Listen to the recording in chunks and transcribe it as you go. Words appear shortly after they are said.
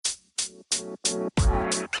Hello,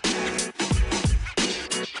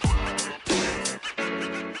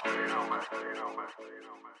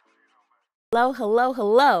 hello,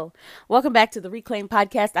 hello. Welcome back to the Reclaim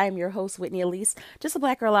Podcast. I am your host, Whitney Elise, just a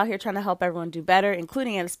black girl out here trying to help everyone do better,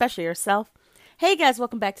 including and especially yourself. Hey guys,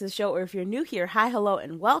 welcome back to the show, or if you're new here, hi, hello,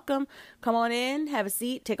 and welcome. Come on in, have a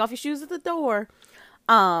seat, take off your shoes at the door,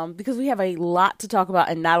 because we have a lot to talk about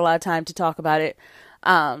and not a lot of time to talk about it.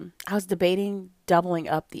 I was debating doubling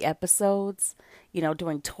up the episodes,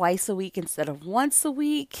 doing twice a week instead of once a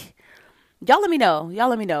week. Y'all let me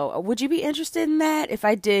know. Would you be interested in that if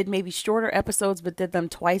I did maybe shorter episodes but did them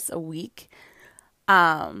twice a week?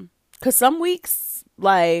 Cause some weeks,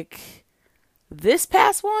 like this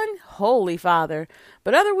past one, holy father.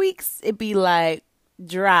 But other weeks it'd be like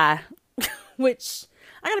dry. Which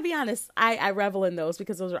I gotta be honest, I revel in those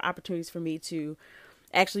because those are opportunities for me to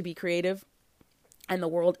actually be creative. And the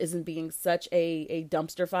world isn't being such a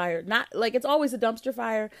dumpster fire. Not like it's always a dumpster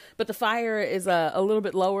fire, but the fire is a little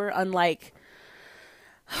bit lower, unlike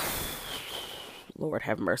Lord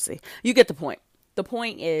have mercy. You get the point. The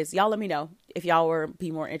point is, y'all let me know if y'all would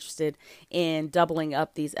be more interested in doubling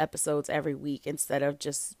up these episodes every week instead of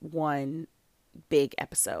just one big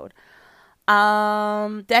episode.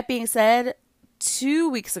 That being said, 2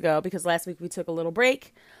 weeks ago, because last week we took a little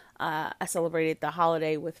break, I celebrated the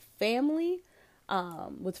holiday with family.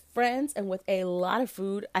 With friends and with a lot of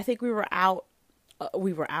food. I think we were out a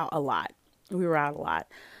lot.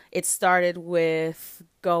 It started with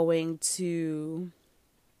going to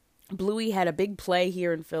Bluey had a big play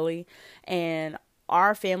here in Philly, and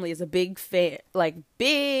our family is a big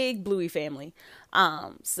big Bluey family.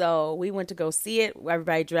 So we went to go see it.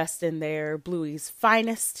 Everybody dressed in their Bluey's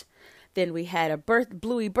finest. Then we had a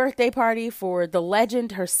Bluey birthday party for the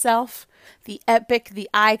legend herself, the epic, the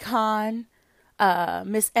icon.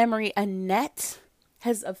 Miss Emery Annette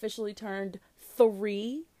has officially turned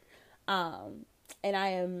 3. And I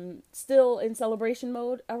am still in celebration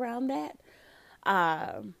mode around that.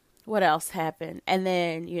 What else happened? And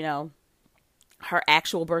then, her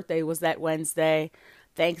actual birthday was that Wednesday.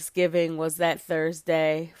 Thanksgiving was that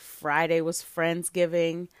Thursday. Friday was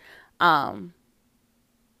Friendsgiving. Well,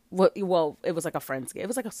 it was like a Friendsgiving. It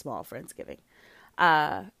was like a small Friendsgiving.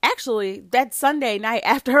 Actually, that Sunday night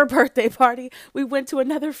after her birthday party, we went to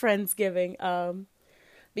another Friendsgiving,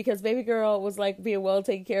 because baby girl was like being well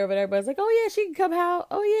taken care of, and everybody's like, oh yeah, she can come out.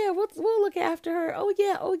 Oh yeah, we'll look after her. Oh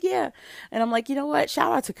yeah. And I'm like, you know what?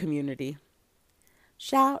 Shout out to community,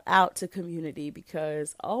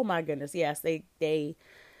 because oh my goodness, yes, they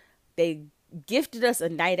gifted us a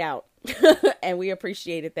night out, and we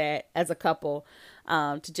appreciated that as a couple,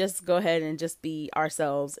 to just go ahead and just be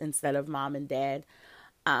ourselves instead of mom and dad.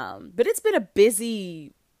 But it's been a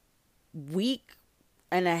busy week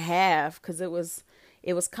and a half because it was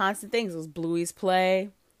constant things. It was Bluey's play,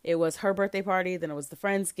 it was her birthday party, then it was the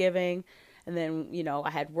Friendsgiving, and then I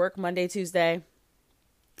had work Monday, Tuesday.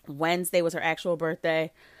 Wednesday was her actual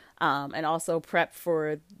birthday, and also prep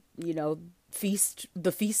for the feast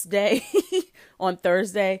day on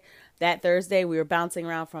Thursday. That Thursday we were bouncing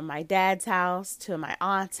around from my dad's house to my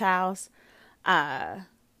aunt's house.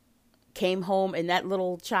 Came home, and that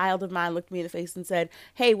little child of mine looked me in the face and said,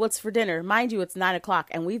 hey, what's for dinner? Mind you, it's 9:00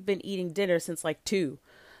 and we've been eating dinner since like 2.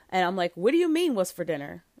 And I'm like, what do you mean what's for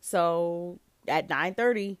dinner? So at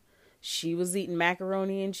 9:30 she was eating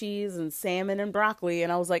macaroni and cheese and salmon and broccoli,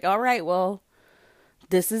 and I was like, all right, well,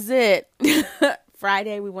 this is it.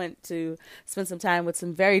 Friday we went to spend some time with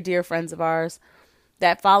some very dear friends of ours.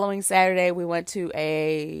 That following Saturday we went to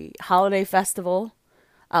a holiday festival,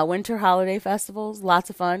 winter holiday festivals. Lots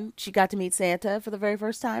of fun. She got to meet Santa for the very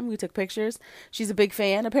first time. We took pictures. She's a big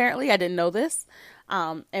fan, apparently. I didn't know this.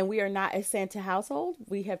 And we are not a Santa household.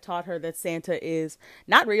 We have taught her that Santa is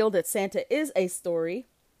not real, that Santa is a story.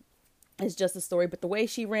 It's just a story. But the way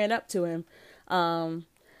she ran up to him, I'm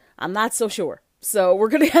not so sure. So we're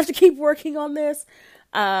going to have to keep working on this.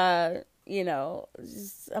 I'm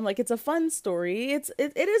like, it's a fun story. It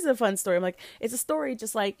is a fun story. I'm like, it's a story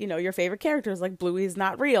just like, your favorite characters, like Bluey is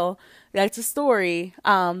not real. That's a story.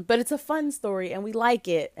 But it's a fun story and we like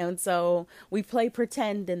it. And so we play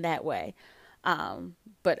pretend in that way.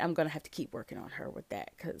 But I'm going to have to keep working on her with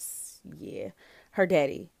that because, yeah, her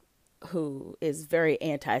daddy, who is very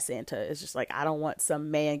anti-Santa, is just like, I don't want some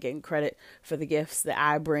man getting credit for the gifts that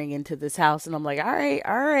I bring into this house. And I'm like, all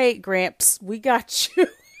right, Gramps, we got you.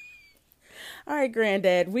 All right,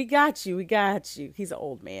 Granddad, we got you. He's an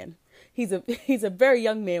old man. He's a very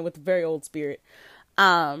young man with a very old spirit.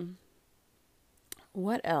 What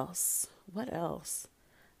else?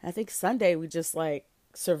 I think Sunday we just like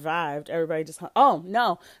survived. Everybody just hung. Oh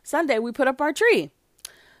no, Sunday we put up our tree.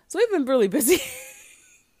 So we've been really busy.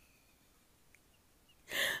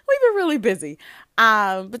 We've been really busy.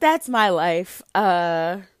 But that's my life.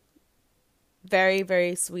 Very,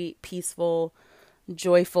 very sweet, peaceful,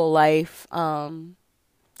 joyful life. I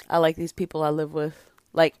like these people I live with.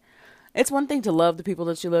 Like, it's one thing to love the people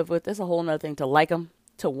that you live with. It's a whole nother thing to like them,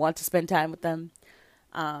 to want to spend time with them.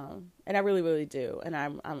 And I really, really do. And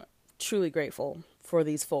I'm truly grateful for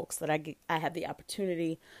these folks that I have the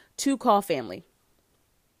opportunity to call family.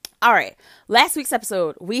 All right. Last week's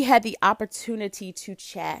episode, we had the opportunity to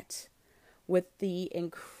chat with the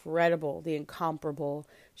incredible, the incomparable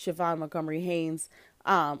Siobhan Montgomery Haynes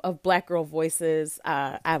of Black Girl Voices.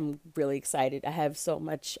 I'm really excited. I have so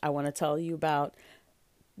much I want to tell you about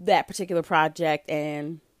that particular project,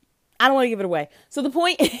 and I don't want to give it away. So the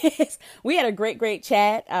point is, we had a great, great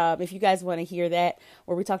chat. If you guys want to hear that,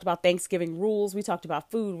 where we talked about Thanksgiving rules, we talked about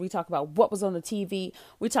food, we talked about what was on the TV,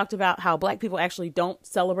 we talked about how Black people actually don't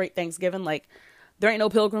celebrate Thanksgiving. Like, there ain't no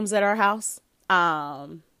pilgrims at our house.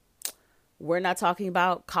 We're not talking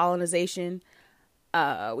about colonization.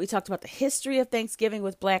 We talked about the history of Thanksgiving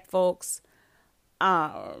with Black folks,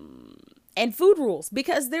 and food rules,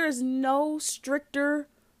 because there is no stricter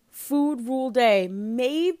food rule day.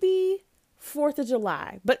 Maybe 4th of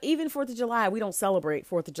July, but even 4th of July, we don't celebrate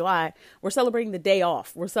 4th of July. We're celebrating the day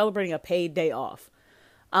off. We're celebrating a paid day off.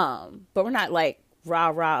 But we're not like rah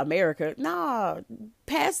rah America. Nah,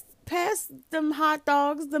 pass them hot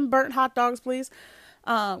dogs, them burnt hot dogs, please.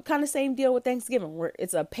 Kind of same deal with Thanksgiving, where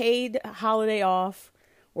it's a paid holiday off,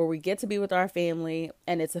 where we get to be with our family,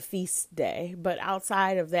 and it's a feast day. But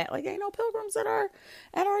outside of that, like, ain't no pilgrims at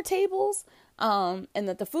our tables. And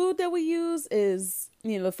that the food that we use is,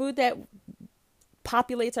 the food that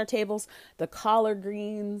populates our tables, the collard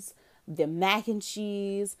greens, the mac and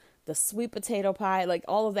cheese, the sweet potato pie, like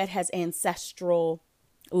all of that has ancestral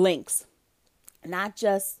links. Not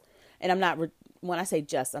just, and when I say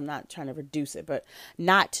just, I'm not trying to reduce it, but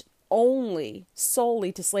not only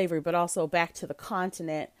solely to slavery, but also back to the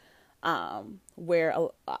continent,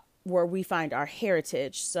 where we find our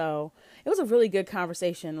heritage. So it was a really good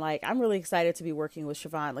conversation. Like, I'm really excited to be working with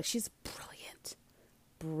Siobhan. Like, she's brilliant.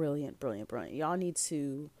 Y'all need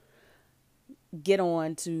to get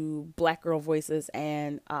on to Black Girl Voices,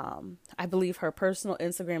 and I believe her personal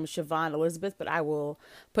Instagram is Siobhan Elizabeth, but I will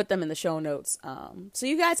put them in the show notes. So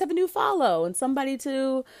you guys have a new follow and someone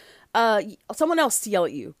else to yell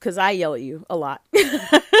at you, because I yell at you a lot.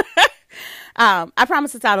 I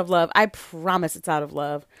promise it's out of love.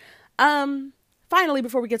 Finally,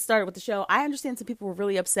 before we get started with the show, I understand some people were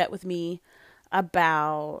really upset with me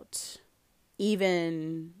about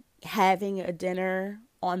even having a dinner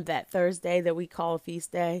on that Thursday that we call a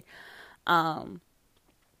feast day. And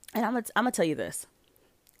I'm gonna tell you this,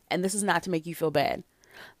 and this is not to make you feel bad.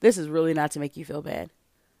 This is really not to make you feel bad.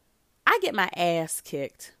 I get my ass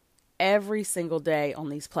kicked every single day on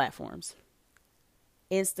these platforms.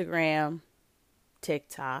 Instagram,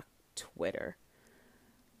 TikTok, Twitter.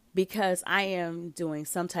 Because I am doing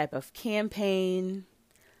some type of campaign,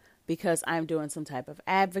 because I'm doing some type of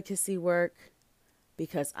advocacy work,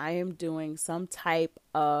 because I am doing some type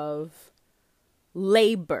of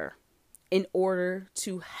labor in order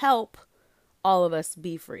to help all of us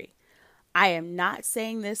be free. I am not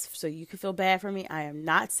saying this so you can feel bad for me. I am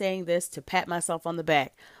not saying this to pat myself on the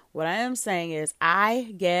back. What I am saying is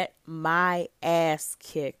I get my ass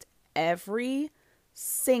kicked every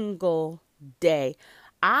single day.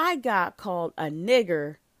 I got called a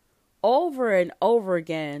nigger over and over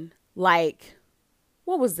again. Like,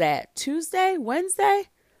 what was that? Tuesday? Wednesday?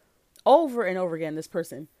 Over and over again, this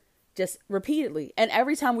person just repeatedly. And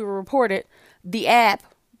every time we were reported, the app,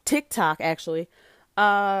 TikTok actually,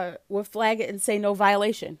 would flag it and say no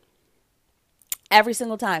violation. Every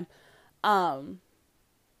single time.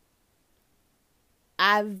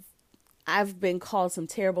 I've been called some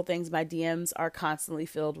terrible things. My DMs are constantly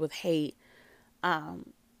filled with hate.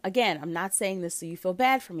 Again, I'm not saying this so you feel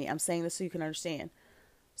bad for me. I'm saying this so you can understand.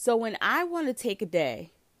 So when I want to take a day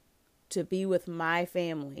to be with my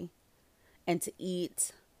family and to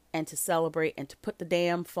eat and to celebrate and to put the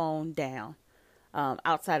damn phone down,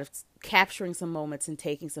 outside of capturing some moments and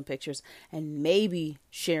taking some pictures and maybe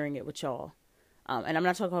sharing it with y'all. And I'm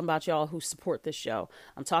not talking about y'all who support this show.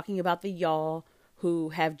 I'm talking about the y'all who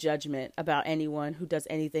have judgment about anyone who does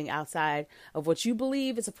anything outside of what you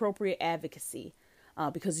believe is appropriate advocacy.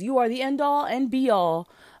 Because you are the end all and be all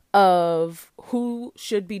of who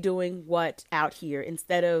should be doing what out here,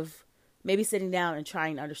 instead of maybe sitting down and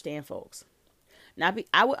trying to understand folks.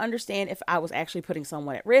 I would understand if I was actually putting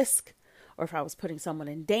someone at risk, or if I was putting someone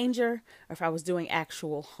in danger, or if I was doing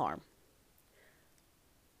actual harm.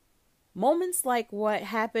 Moments like what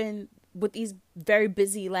happened with these very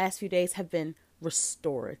busy last few days have been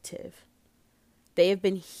restorative. They have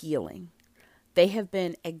been healing. They have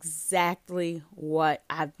been exactly what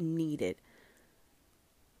I've needed.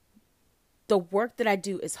 The work that I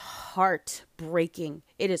do is heartbreaking.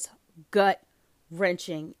 It is gut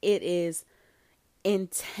wrenching. It is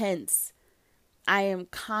intense. I am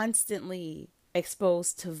constantly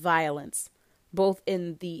exposed to violence, both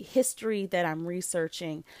in the history that I'm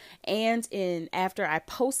researching and in after I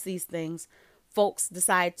post these things, folks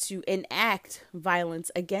decide to enact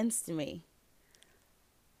violence against me.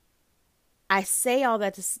 I say all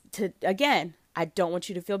that to again, I don't want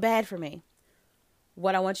you to feel bad for me.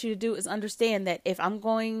 What I want you to do is understand that if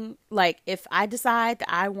I decide that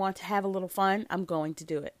I want to have a little fun, I'm going to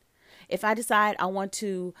do it. If I decide I want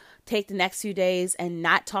to take the next few days and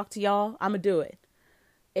not talk to y'all, I'm going to do it.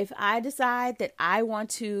 If I decide that I want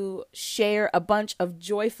to share a bunch of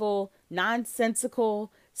joyful,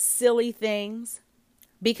 nonsensical, silly things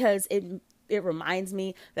because it reminds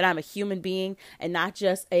me that I'm a human being and not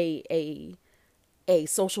just a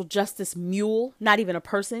social justice mule, not even a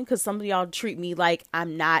person, because some of y'all treat me like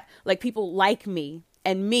I'm not, like people like me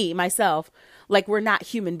and me, myself, like we're not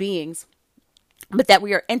human beings, but that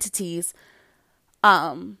we are entities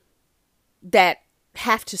that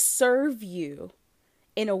have to serve you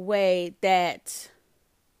in a way that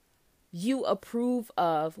you approve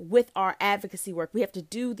of with our advocacy work. We have to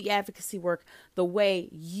do the advocacy work the way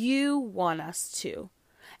you want us to,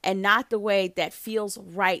 and not the way that feels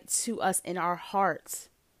right to us in our hearts.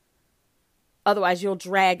 Otherwise, you'll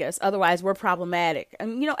drag us. Otherwise, we're problematic.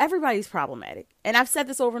 And, everybody's problematic. And I've said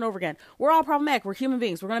this over and over again. We're all problematic. We're human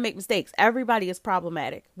beings. We're going to make mistakes. Everybody is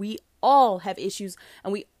problematic. We all have issues,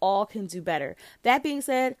 and we all can do better. That being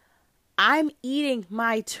said, I'm eating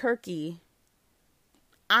my turkey.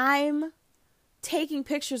 I'm taking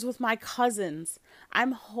pictures with my cousins.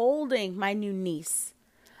 I'm holding my new niece.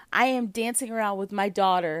 I am dancing around with my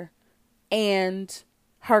daughter and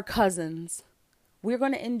her cousins. We're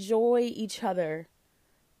going to enjoy each other.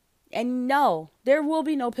 And no, there will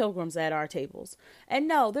be no pilgrims at our tables. And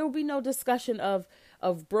no, there will be no discussion of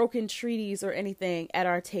broken treaties or anything at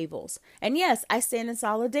our tables. And yes, I stand in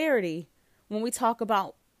solidarity when we talk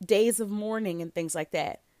about days of mourning and things like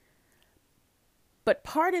that. But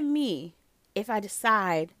pardon me if I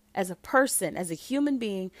decide as a person, as a human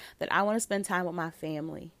being, that I want to spend time with my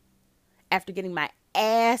family after getting my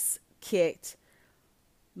ass kicked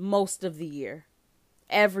most of the year,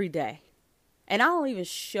 every day. And I don't even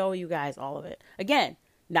show you guys all of it. Again,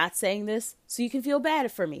 not saying this so you can feel bad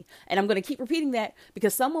for me. And I'm going to keep repeating that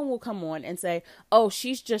because someone will come on and say, oh,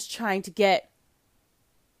 she's just trying to get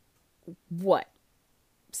what?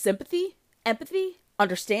 Sympathy? Empathy?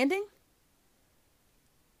 Understanding?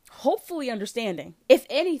 Hopefully understanding. If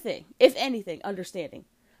anything, understanding.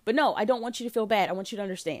 But no, I don't want you to feel bad. I want you to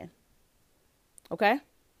understand. Okay?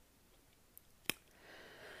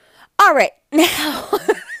 All right.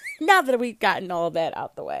 Now that we've gotten all of that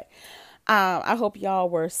out the way, I hope y'all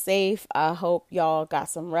were safe. I hope y'all got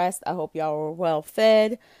some rest. I hope y'all were well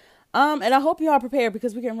fed. And I hope y'all are prepared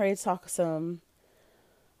because we're getting ready to talk some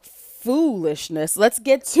foolishness. Let's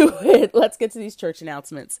get to it. Let's get to these church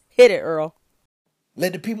announcements. Hit it, Earl.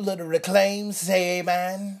 Let the people of the Reclaim say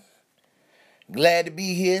amen. Glad to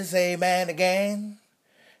be here, say amen again.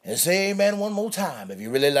 And say amen one more time if you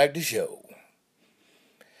really like the show.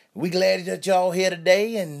 We glad that y'all here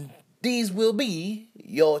today, and these will be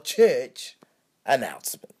your church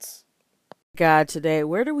announcements. God, today,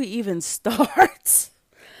 where do we even start?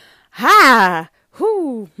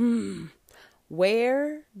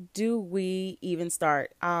 Where do we even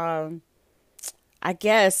start? I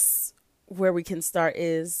guess where we can start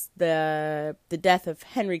is the death of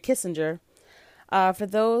Henry Kissinger. For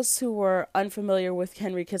those who were unfamiliar with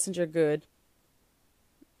Henry Kissinger,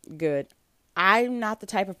 good. I'm not the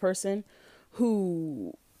type of person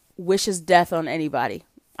who wishes death on anybody.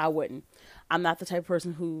 I wouldn't. I'm not the type of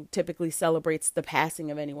person who typically celebrates the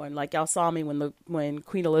passing of anyone. Like y'all saw me when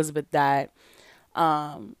Queen Elizabeth died.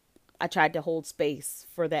 I tried to hold space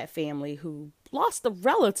for that family who lost a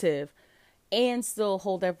relative and still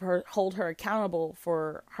hold her accountable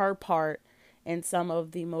for her part in some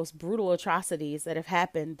of the most brutal atrocities that have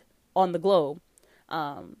happened on the globe,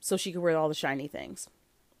 so she could wear all the shiny things.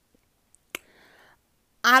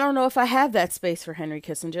 I don't know if I have that space for Henry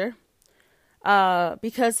Kissinger,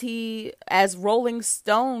 because he, as Rolling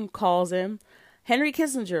Stone calls him, Henry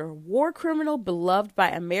Kissinger, war criminal beloved by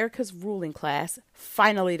America's ruling class,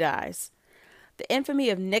 finally dies. The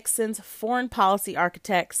infamy of Nixon's foreign policy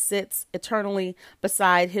architect sits eternally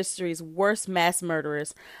beside history's worst mass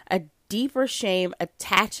murderers, a deeper shame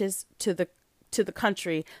attaches to the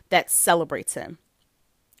country that celebrates him.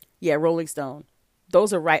 Yeah, Rolling Stone.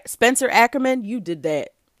 Those are right. Spencer Ackerman, you did that.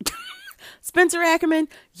 Spencer Ackerman,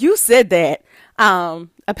 you said that.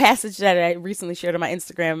 A passage that I recently shared on my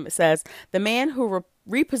Instagram says, the man who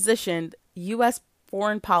repositioned U.S.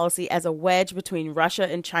 foreign policy as a wedge between Russia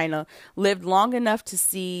and China lived long enough to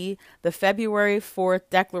see the February 4th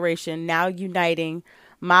declaration now uniting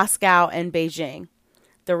Moscow and Beijing.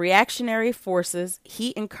 The reactionary forces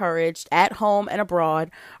he encouraged at home and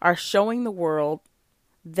abroad are showing the world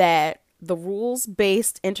that the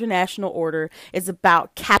rules-based international order is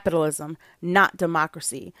about capitalism, not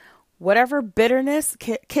democracy. Whatever bitterness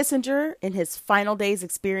Kissinger in his final days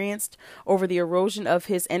experienced over the erosion of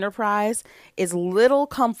his enterprise is little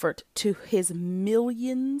comfort to his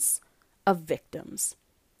millions of victims.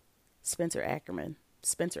 Spencer Ackerman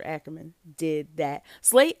did that.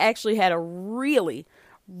 Slate actually had a really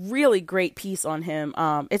great piece on him.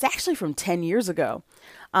 It's actually from 10 years ago.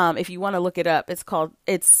 If you want to look it up, it's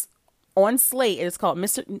on Slate. It's called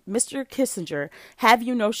Mr. Kissinger, Have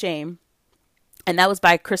You No Shame? And that was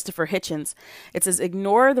by Christopher Hitchens. It says,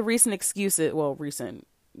 ignore the recent excuses. Well, recent,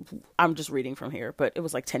 I'm just reading from here, but it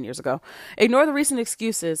was like 10 years ago. Ignore the recent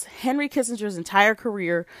excuses. Henry Kissinger's entire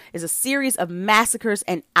career is a series of massacres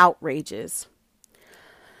and outrages.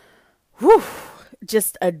 Whew.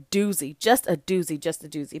 Just a doozy.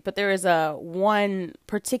 But there is one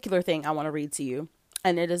particular thing I want to read to you,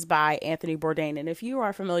 and it is by Anthony Bourdain. And if you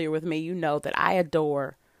are familiar with me, you know that I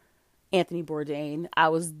adore Anthony Bourdain. I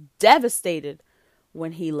was devastated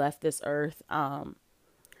when he left this earth.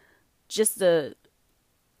 He's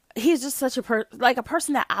just such a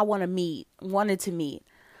person that I wanted to meet.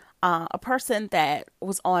 A person that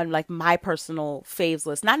was on like my personal faves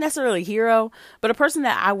list, not necessarily a hero, but a person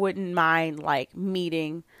that I wouldn't mind like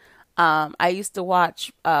meeting. I used to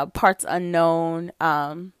watch Parts Unknown.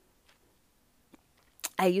 I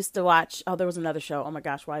used to watch, there was another show. Oh my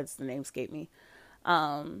gosh, why does the name escape me?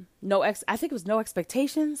 I think it was No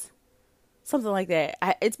Expectations, something like that.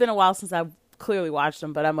 It's been a while since I've clearly watched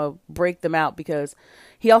them, but I'm gonna break them out because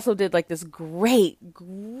he also did like this great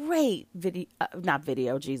video, not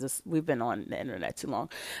video, Jesus, we've been on the internet too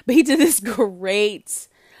long, but he did this great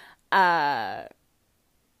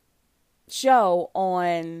show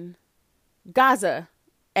on Gaza,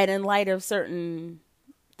 and in light of certain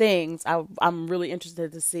things, I'm really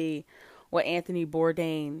interested to see what Anthony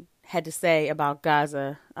Bourdain had to say about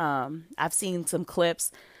Gaza. I've seen some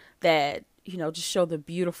clips that, just show the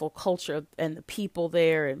beautiful culture and the people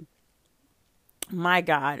there. And my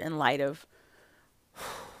God, in light of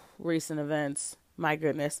recent events, my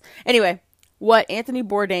goodness. Anyway, what Anthony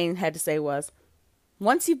Bourdain had to say was,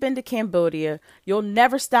 once you've been to Cambodia, you'll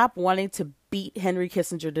never stop wanting to beat Henry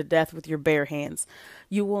Kissinger to death with your bare hands.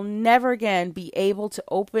 You will never again be able to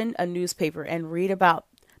open a newspaper and read about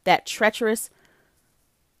that treacherous,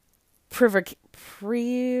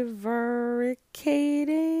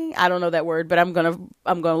 prevaricating, I don't know that word, but I'm gonna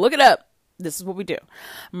look it up. This is what we do.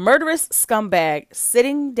 Murderous scumbag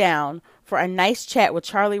sitting down for a nice chat with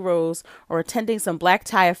Charlie Rose or attending some black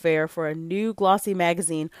tie affair for a new glossy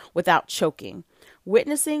magazine without choking.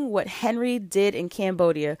 Witnessing what Henry did in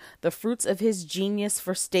Cambodia, the fruits of his genius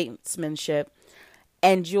for statesmanship,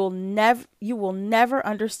 and you will never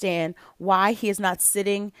understand why he is not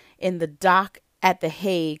sitting in the dock at The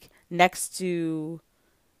Hague next to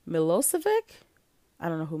Milosevic. I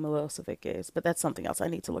don't know who Milosevic is, but that's something else I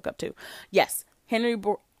need to look up too. Yes, Anthony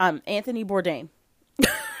Bourdain.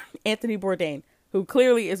 Anthony Bourdain, who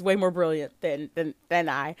clearly is way more brilliant than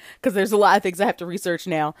I, because there's a lot of things I have to research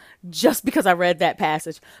now just because I read that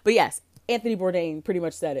passage. But yes, Anthony Bourdain pretty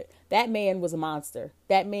much said it. That man was a monster.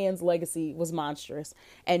 That man's legacy was monstrous,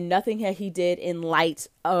 and nothing that he did in light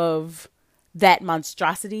of that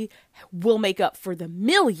monstrosity will make up for the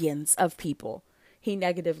millions of people he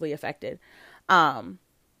negatively affected. And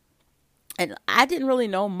I didn't really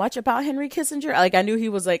know much about Henry Kissinger. Like, I knew he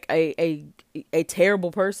was like a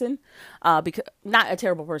terrible person, because not a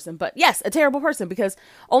terrible person, but yes, a terrible person, because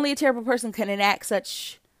only a terrible person can enact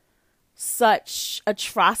such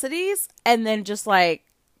atrocities and then just like,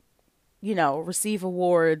 receive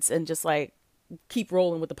awards and just like keep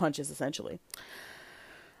rolling with the punches, essentially.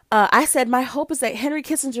 I said, my hope is that Henry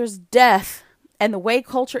Kissinger's death and the way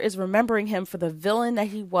culture is remembering him for the villain that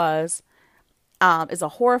he was is a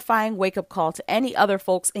horrifying wake-up call to any other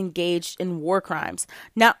folks engaged in war crimes.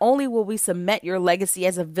 Not only will we cement your legacy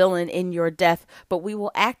as a villain in your death, but we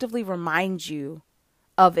will actively remind you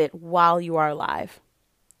of it while you are alive.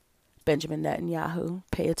 Benjamin Netanyahu,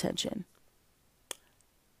 pay attention.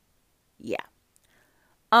 Yeah.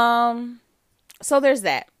 So there's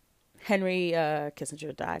that. Henry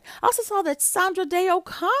Kissinger died. I also saw that Sandra Day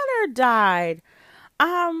O'Connor died.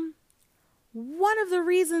 One of the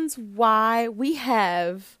reasons why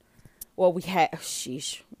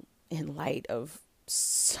sheesh, in light of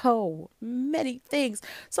so many things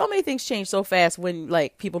change so fast when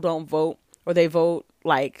like people don't vote, or they vote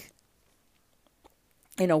like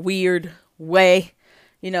in a weird way,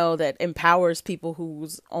 that empowers people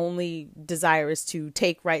whose only desire is to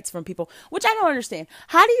take rights from people, which I don't understand.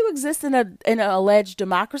 How do you exist in an alleged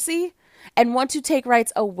democracy and want to take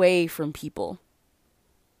rights away from people?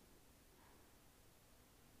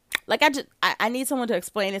 Like, I need someone to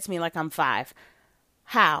explain it to me like I'm 5.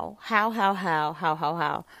 How?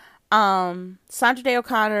 Sandra Day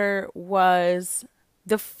O'Connor was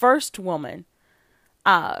the first woman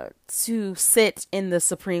to sit in the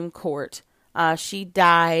Supreme Court. She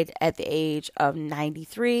died at the age of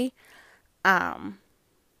 93. Yeah,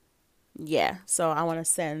 so I want to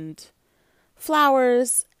send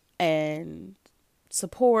flowers and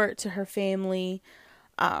support to her family.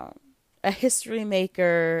 A history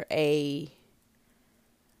maker, this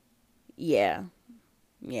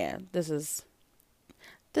is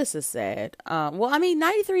sad. Well, I mean,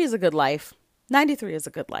 93 is a good life. 93 is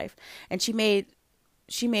a good life. And she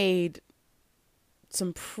made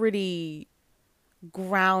some pretty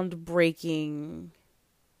groundbreaking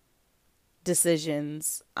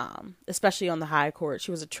decisions, especially on the high court.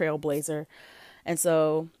 She was a trailblazer. And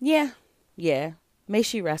so, yeah, may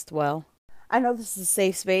she rest well. I know this is a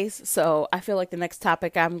safe space, so I feel like the next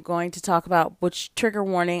topic I'm going to talk about, which, trigger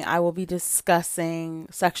warning, I will be discussing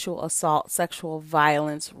sexual assault, sexual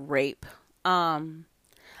violence, rape. I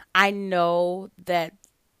know that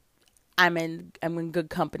I'm in good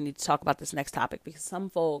company to talk about this next topic, because some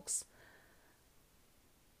folks,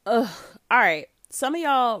 all right, some of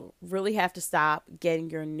y'all really have to stop getting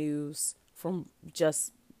your news from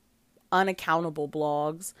just unaccountable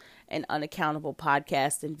blogs and unaccountable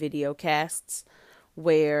podcasts and video casts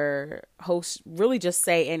where hosts really just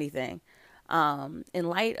say anything. In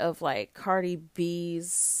light of like Cardi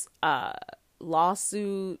B's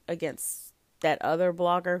lawsuit against that other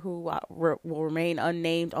blogger who will remain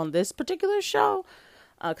unnamed on this particular show,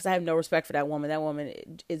 because I have no respect for that woman. That woman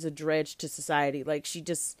is a dredge to society. Like, she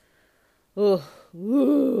just,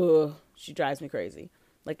 she drives me crazy.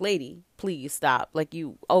 Like, lady, please stop. Like,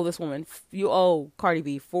 you owe Cardi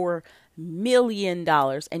B $4 million,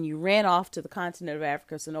 and you ran off to the continent of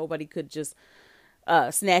Africa so nobody could just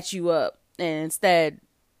snatch you up. And instead,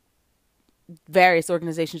 various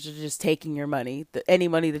organizations are just taking your money, any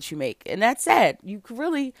money that you make. And that's sad.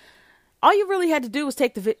 All you really had to do was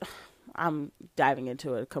take the I'm diving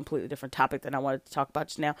into a completely different topic than I wanted to talk about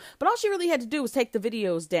just now. But all she really had to do was take the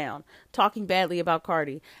videos down, talking badly about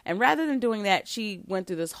Cardi. And rather than doing that, she went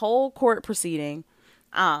through this whole court proceeding,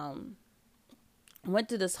 went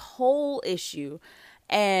through this whole issue,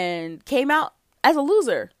 and came out as a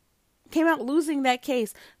loser. Came out losing that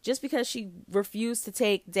case just because she refused to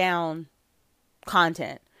take down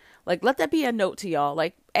content. Like, let that be a note to y'all.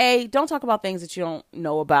 Like, don't talk about things that you don't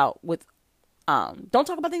know about don't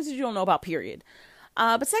talk about things that you don't know about, period.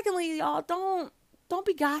 But secondly, y'all, don't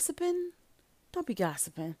be gossiping. Don't be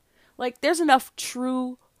gossiping. Like, there's enough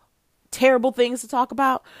true, terrible things to talk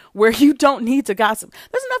about where you don't need to gossip.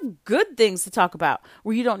 There's enough good things to talk about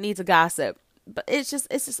where you don't need to gossip. But it's just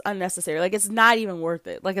unnecessary. Like, it's not even worth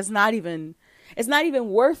it. Like, it's not even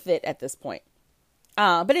worth it at this point.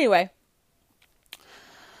 But anyway,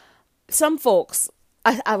 some folks,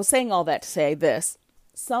 I was saying all that to say this.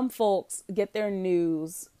 Some folks get their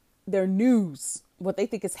news, what they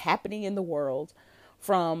think is happening in the world,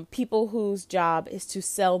 from people whose job is to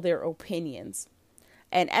sell their opinions.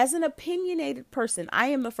 And as an opinionated person, I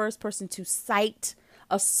am the first person to cite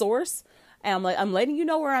a source. And I'm letting you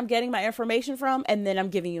know where I'm getting my information from, and then I'm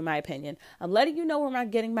giving you my opinion. I'm letting you know where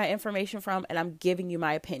I'm getting my information from, and I'm giving you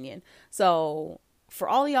my opinion. So for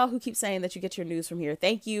all of y'all who keep saying that you get your news from here,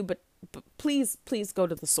 thank you, but please go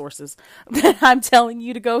to the sources that I'm telling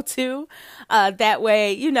you to go to. That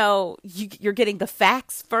way, you're getting the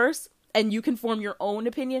facts first, and you can form your own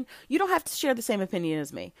opinion. You don't have to share the same opinion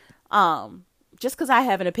as me. Just because I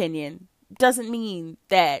have an opinion doesn't mean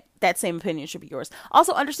that same opinion should be yours.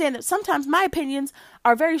 Also understand that sometimes my opinions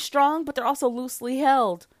are very strong, but they're also loosely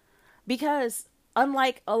held, because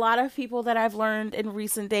unlike a lot of people that I've learned in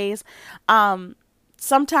recent days,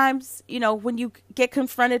 sometimes, when you get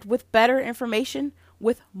confronted with better information,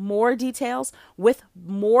 with more details, with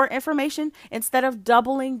more information, instead of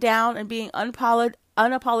doubling down and being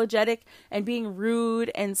unapologetic and being rude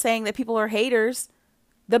and saying that people are haters,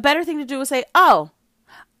 the better thing to do is say, oh,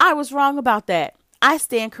 I was wrong about that. I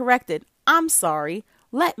stand corrected. I'm sorry.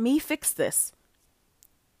 let me fix this.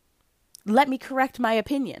 Let me correct my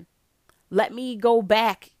opinion. Let me go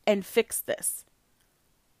back and fix this.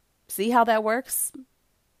 See how that works?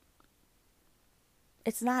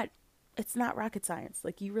 It's not rocket science.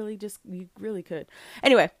 Like you really could.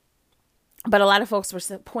 Anyway, but a lot of folks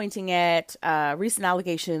were pointing at recent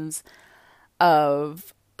allegations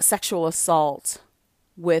of sexual assault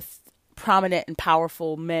with prominent and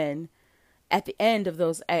powerful men at the end of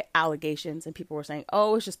those allegations, and people were saying,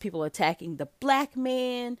 oh, it's just people attacking the black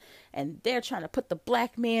man and they're trying to put the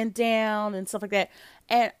black man down and stuff like that.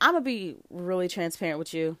 And I'm gonna be really transparent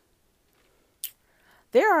with you.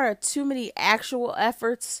 There are too many actual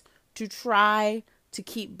efforts to try to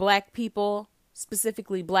keep black people,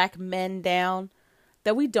 specifically black men, down,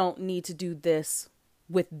 that we don't need to do this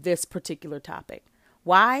with this particular topic.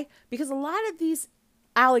 Why? Because a lot of these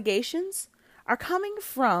allegations are coming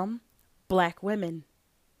from black women.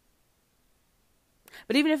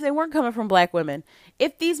 But even if they weren't coming from black women,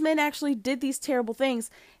 if these men actually did these terrible things,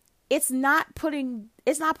 it's not putting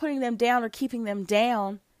them down or keeping them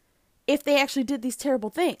down if they actually did these terrible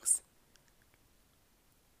things.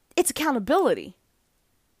 It's accountability.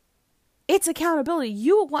 It's accountability.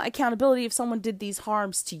 You would want accountability if someone did these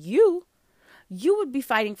harms to you. You would be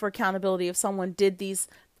fighting for accountability if someone did these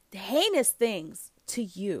heinous things to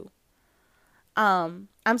you.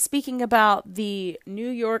 I'm speaking about the New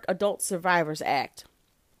York Adult Survivors Act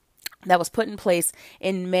that was put in place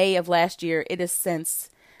in May of last year. It has since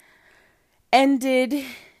ended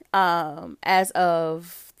as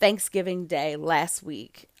of Thanksgiving Day last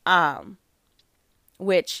week,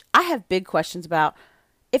 which I have big questions about.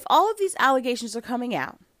 If all of these allegations are coming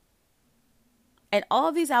out and all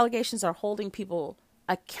of these allegations are holding people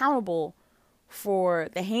accountable for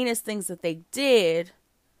the heinous things that they did,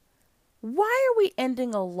 why are we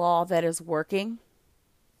ending a law that is working?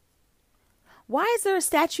 Why is there a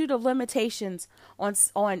statute of limitations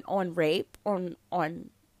on rape, on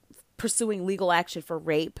pursuing legal action for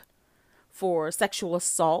rape, for sexual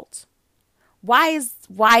assault? Why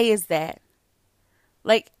is that?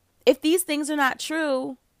 Like, if these things are not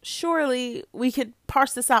true, surely we could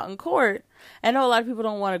parse this out in court. I know a lot of people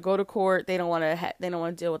don't want to go to court. They don't want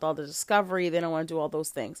to deal with all the discovery. They don't want to do all those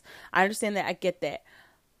things. I understand that. I get that.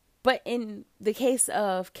 But in the case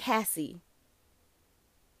of Cassie,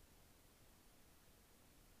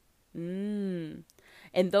 in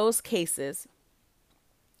those cases,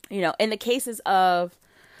 in the cases of,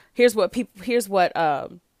 here's what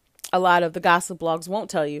a lot of the gossip blogs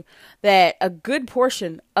won't tell you, that a good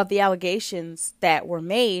portion of the allegations that were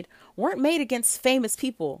made weren't made against famous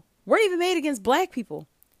people, weren't even made against black people,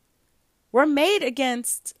 were made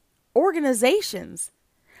against organizations,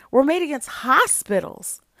 were made against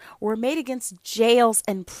hospitals, were made against jails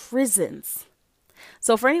and prisons.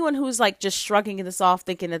 So for anyone who's like just shrugging this off,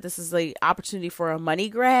 thinking that this is the opportunity for a money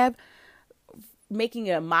grab, making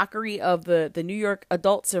a mockery of the New York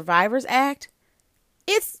Adult Survivors Act,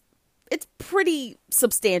 it's pretty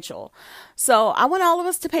substantial. So I want all of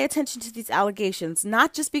us to pay attention to these allegations,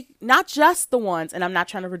 not just the ones, and I'm not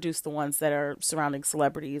trying to reduce the ones that are surrounding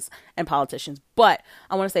celebrities and politicians, but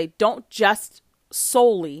I want to say don't just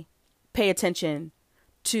solely pay attention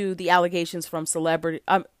to the allegations from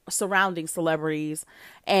surrounding celebrities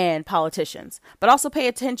and politicians, but also pay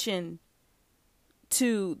attention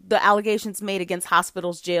to the allegations made against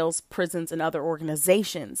hospitals, jails, prisons, and other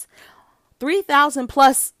organizations. 3,000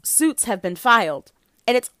 plus suits have been filed,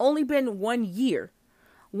 and it's only been 1 year.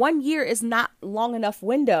 1 year is not long enough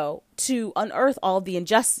window to unearth all the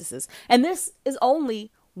injustices. And this is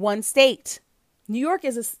only one state. New York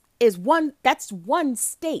is one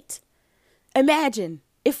state. Imagine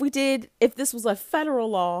if this was a federal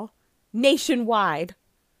law nationwide,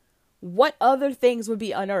 what other things would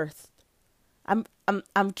be unearthed?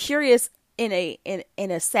 I'm curious in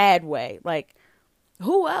a sad way. Like,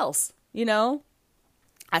 who else?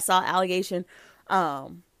 I saw an allegation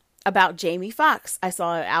about Jamie Foxx. I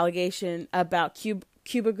saw an allegation about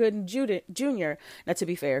Cuba Gooding Jr. Now, to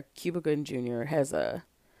be fair, Cuba Gooding Jr. has a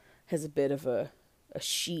bit of a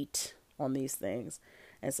sheet on these things,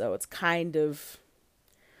 and so it's kind of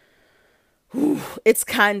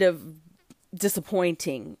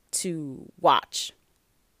disappointing to watch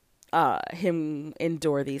him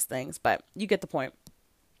endure these things, but you get the point.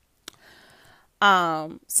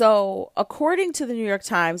 So according to the New York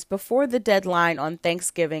Times, before the deadline on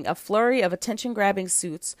Thanksgiving, a flurry of attention-grabbing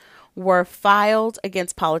suits were filed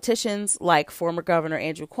against politicians like former Governor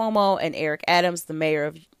Andrew Cuomo and Eric Adams, the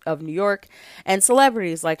mayor of New York, and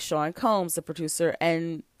celebrities like Sean Combs, the producer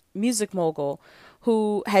and music mogul,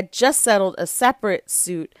 who had just settled a separate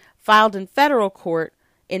suit filed in federal court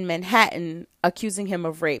in Manhattan accusing him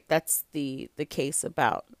of rape. That's the case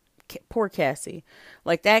about poor Cassie.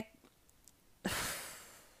 Like that,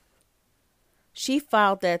 she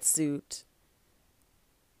filed that suit,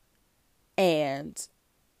 and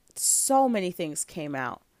so many things came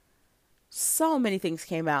out. So many things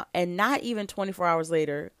came out, and not even 24 hours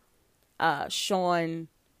later, Sean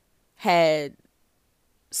had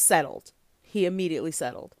settled. He immediately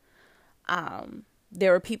settled.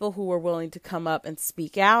 There were people who were willing to come up and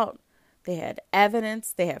speak out. They had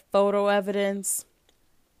evidence. They had photo evidence.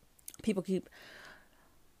 People keep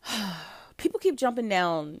jumping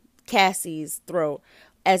down Cassie's throat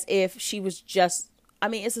as if she was just, I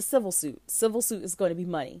mean, it's a civil suit. Civil suit is going to be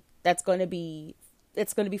money. It's going to be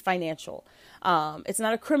financial. It's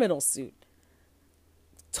not a criminal suit.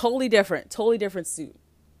 Totally different suit.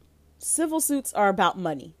 Civil suits are about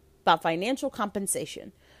money, about financial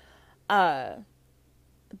compensation.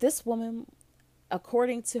 This woman,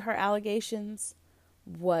 according to her allegations,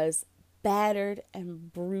 was battered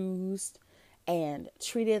and bruised and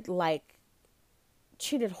treated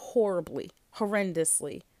horribly,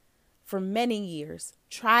 horrendously for many years,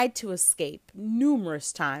 tried to escape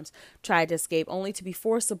numerous times, only to be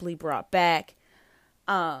forcibly brought back.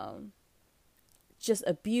 Just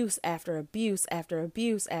abuse after abuse after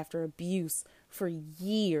abuse after abuse for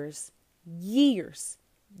years.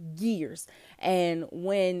 And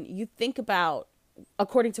when you think about,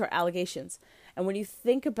 according to her allegations, and when you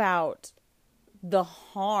think about the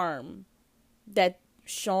harm that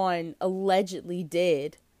Sean allegedly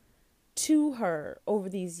did to her over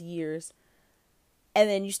these years, and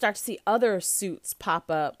then you start to see other suits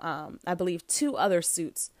pop up. I believe 2 other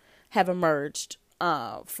suits have emerged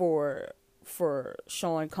for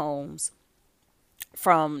Sean Combs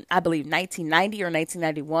from, I believe, 1990 or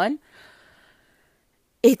 1991.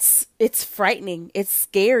 It's frightening. It's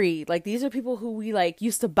scary. Like, these are people who we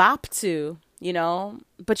used to bop to, you know,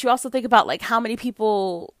 but you also think about how many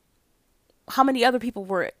other people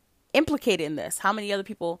were implicated in this, how many other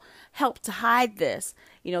people helped to hide this,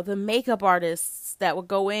 you know, the makeup artists that would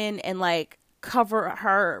go in and cover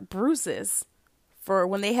her bruises for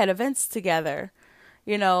when they had events together,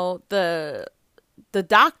 you know, the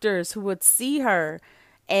doctors who would see her,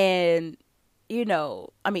 and, you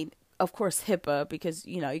know, I mean, of course, HIPAA, because,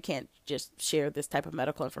 you know, you can't just share this type of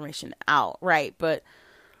medical information out, right? But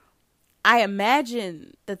I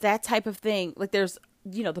imagine that type of thing, there's,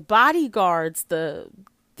 you know, the bodyguards, the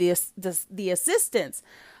assistants.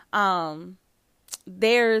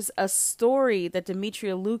 There's a story that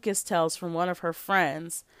Demetria Lucas tells from one of her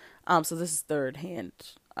friends. So this is third-hand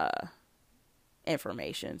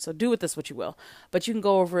information, so do with this what you will, but you can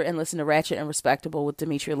go over and listen to Ratchet and Respectable with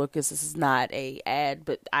Demetria Lucas. This is not a ad,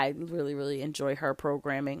 but I really enjoy her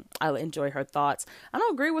programming. I enjoy her thoughts. I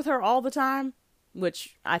don't agree with her all the time,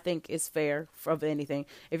 which I think is fair of anything.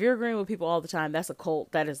 If you're agreeing with people all the time, that's a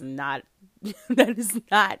cult. That is not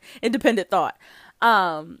independent thought.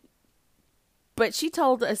 But she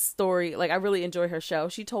told a story, I really enjoy her show.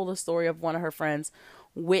 She told a story of one of her friends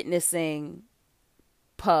witnessing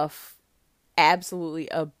Puff absolutely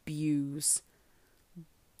abuse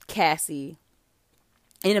Cassie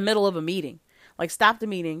in the middle of a meeting. Stopped the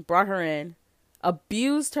meeting, brought her in,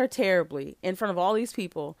 abused her terribly in front of all these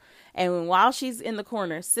people, and while she's in the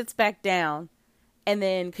corner, sits back down and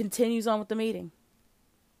then continues on with the meeting.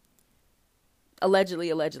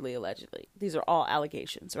 Allegedly. These are all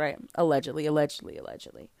allegations, right? Allegedly.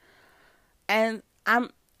 And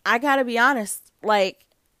I gotta be honest, I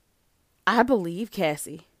believe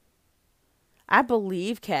Cassie.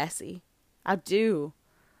 I do.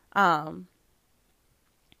 And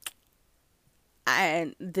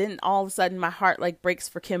then all of a sudden my heart breaks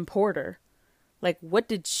for Kim Porter. What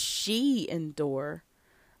did she endure?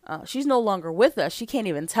 She's no longer with us. She can't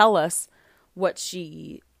even tell us what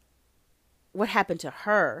happened to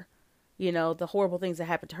her, you know, the horrible things that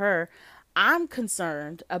happened to her. I'm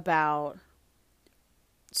concerned about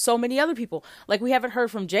so many other people. We haven't heard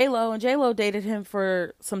from J-Lo, and J-Lo dated him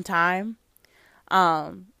for some time.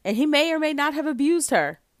 And he may or may not have abused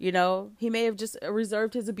her. You know, he may have just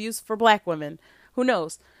reserved his abuse for black women. Who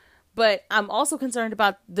knows? But I'm also concerned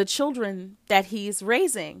about the children that he's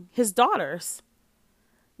raising, his daughters.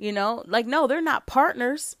 You know, no, they're not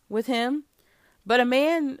partners with him. But a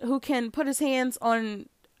man who can put his hands on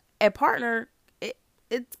a partner,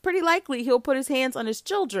 it's pretty likely he'll put his hands on his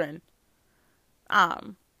children.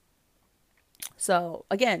 So,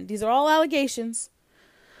 again, these are all allegations.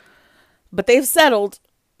 But they've settled.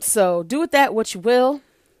 So do with that what you will.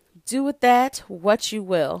 do with that what you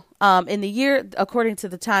will. In the year, according to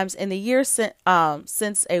the Times, in the year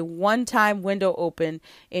since a one-time window opened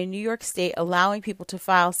in New York State, allowing people to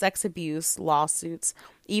file sex abuse lawsuits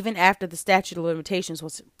even after the statute of limitations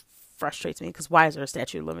was frustrates me because why is there a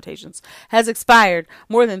statute of limitations has expired,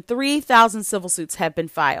 more than 3,000 civil suits have been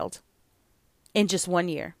filed in just 1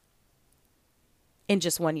 year. In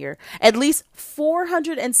just 1 year, at least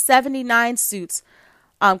 479 suits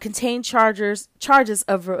contain charges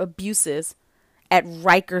of abuses at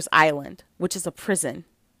Rikers Island, which is a prison.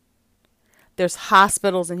 There's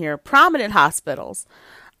hospitals in here, prominent hospitals.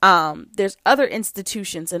 There's other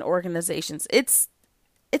institutions and organizations. It's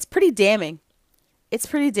pretty damning. It's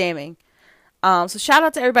pretty damning. So shout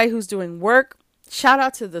out to everybody who's doing work. Shout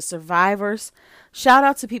out to the survivors. Shout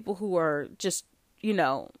out to people who are just,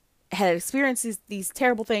 had experienced these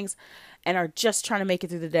terrible things and are just trying to make it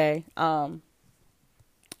through the day.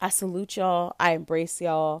 I salute y'all. I embrace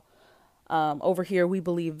y'all. Over here, we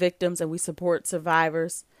believe victims and we support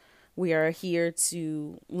survivors. We are here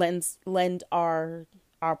to lend our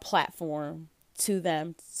platform to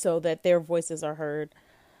them so that their voices are heard.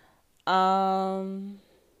 So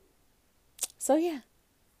yeah,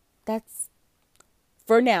 that's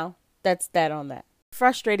for now. That's that on that.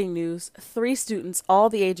 Frustrating news. 3 students, all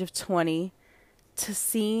the age of 20,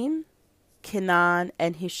 Tassine, Kenan,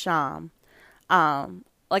 and Hisham.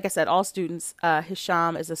 Like I said, all students.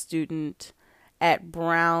 Hisham is a student at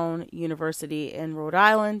Brown University in Rhode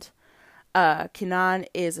Island. Kenan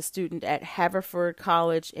is a student at Haverford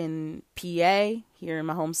College in PA, here in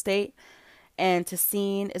my home state. And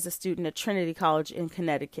Tassine is a student at Trinity College in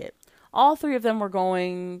Connecticut. All 3 of them were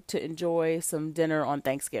going to enjoy some dinner on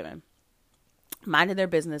Thanksgiving, minding their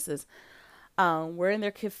businesses. Wearing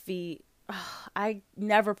their keffiyeh. I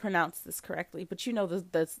never pronounced this correctly, but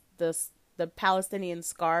the Palestinian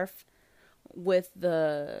scarf with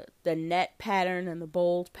the net pattern and the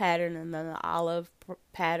bold pattern and then the olive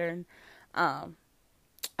pattern. I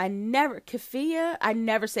never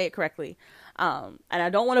say it correctly. And I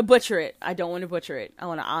don't want to butcher it. I want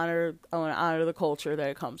to honor the culture that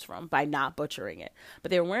it comes from by not butchering it.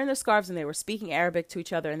 But they were wearing their scarves and they were speaking Arabic to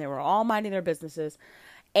each other and they were all minding their businesses.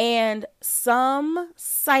 And some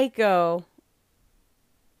psycho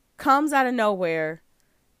comes out of nowhere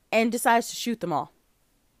and decides to shoot them all.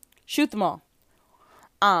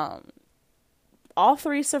 All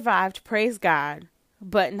 3 survived, praise God,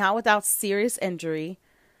 but not without serious injury.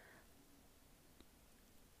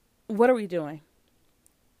 What are we doing?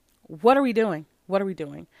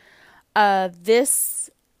 This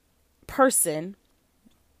person,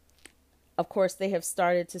 of course, they have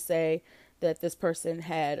started to say that this person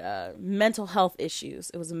had mental health issues.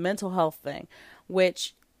 It was a mental health thing,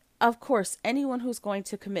 which, of course, anyone who's going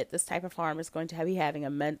to commit this type of harm is going to be having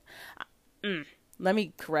a let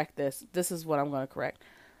me correct this. This is what I'm going to correct.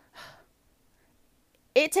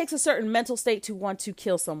 It takes a certain mental state to want to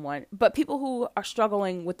kill someone, but people who are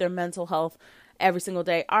struggling with their mental health every single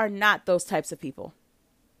day are not those types of people.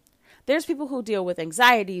 There's people who deal with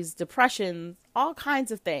anxieties, depressions, all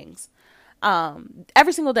kinds of things,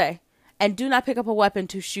 every single day, and do not pick up a weapon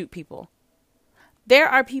to shoot people. There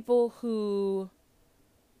are people who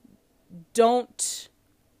don't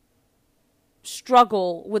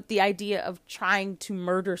struggle with the idea of trying to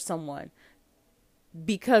murder someone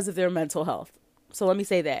because of their mental health. So let me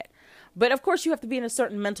say that. But of course you have to be in a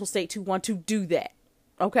certain mental state to want to do that.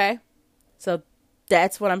 Okay? So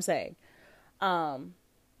that's what I'm saying. So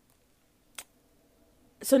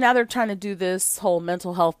now they're trying to do this whole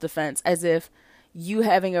mental health defense as if you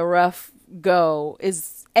having a rough go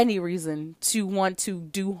is any reason to want to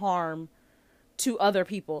do harm to other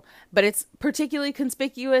people. But it's particularly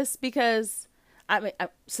conspicuous because,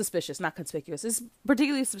 suspicious, not conspicuous. It's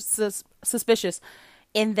particularly suspicious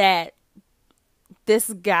in that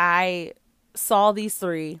this guy saw these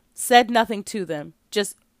 3, said nothing to them,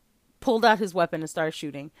 just pulled out his weapon and started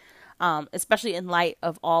shooting, especially in light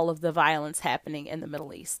of all of the violence happening in the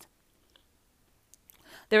Middle East.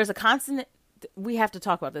 There is a constant, we have to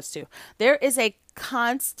talk about this too. There is a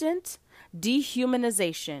constant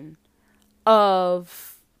dehumanization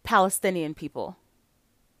of Palestinian people.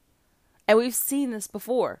 And we've seen this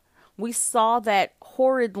before. We saw that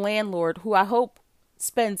horrid landlord who I hope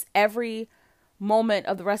spends every moment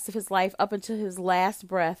of the rest of his life up until his last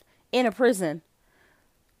breath in a prison.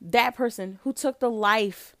 That person who took the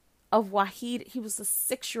life of Wahid, he was a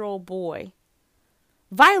 6-year-old boy.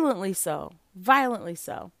 Violently so.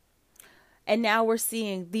 And now we're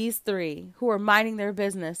seeing these 3 who are minding their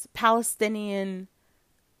business, Palestinian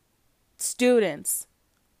students,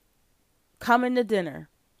 coming to dinner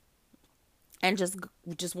and just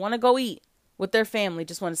want to go eat with their family,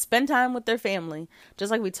 just want to spend time with their family,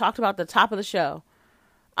 just like we talked about at the top of the show.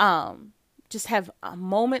 Just have a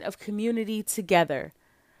moment of community together,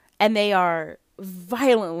 and they are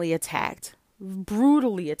violently attacked,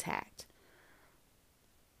 brutally attacked.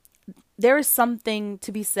 There is something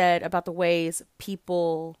to be said about the ways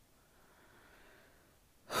people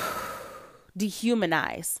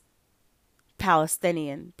dehumanize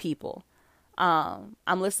Palestinian people. I'm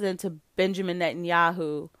listening to Benjamin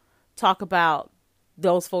Netanyahu talk about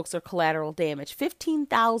those folks are collateral damage.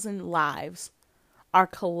 15,000 lives are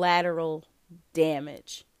collateral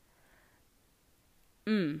damage.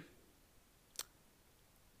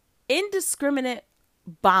 Indiscriminate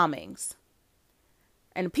bombings.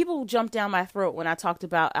 And people jumped down my throat when I talked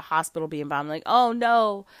about a hospital being bombed. Like, oh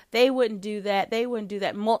no, they wouldn't do that. They wouldn't do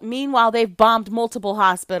that. Meanwhile, they've bombed multiple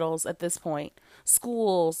hospitals at this point.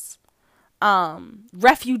 Schools,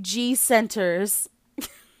 refugee centers.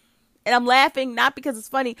 And I'm laughing not because it's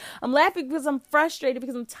funny. I'm laughing because I'm frustrated,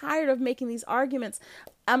 because I'm tired of making these arguments.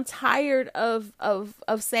 I'm tired of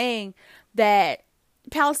saying that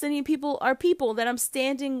Palestinian people are people, that I'm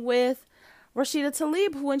standing with Rashida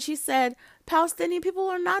Tlaib when she said Palestinian people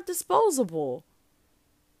are not disposable.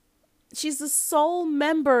 She's the sole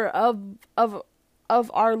member of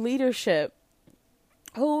our leadership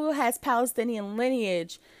who has Palestinian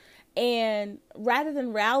lineage. And rather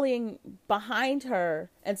than rallying behind her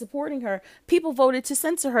and supporting her, people voted to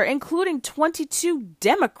censor her, including 22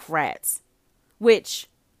 Democrats, which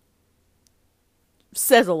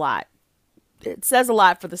says a lot. It says a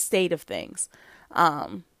lot for the state of things.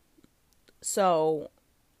 So,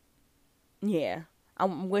 yeah,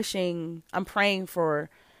 I'm praying for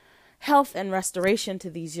health and restoration to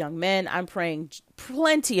these young men. I'm praying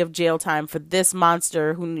plenty of jail time for this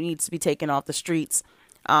monster who needs to be taken off the streets.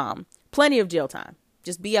 Plenty of jail time.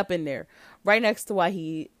 Just be up in there, right next to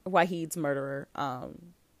Wahid's murderer.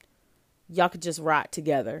 Y'all could just rot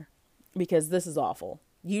together, because this is awful.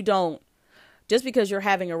 Just because you're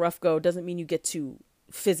having a rough go doesn't mean you get to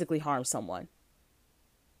physically harm someone.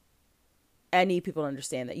 I need people to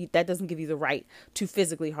understand that that doesn't give you the right to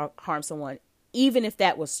physically harm someone, even if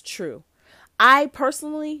that was true. I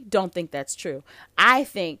personally don't think that's true. I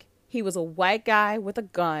think he was a white guy with a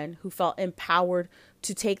gun who felt empowered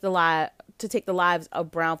to take the lives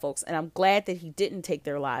of brown folks, and I'm glad that he didn't take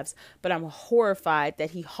their lives, but I'm horrified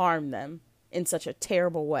that he harmed them in such a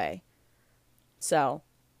terrible way. So,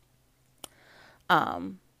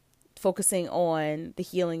 focusing on the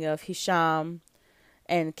healing of Hisham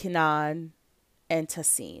and Kenan and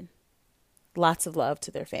Tassin. Lots of love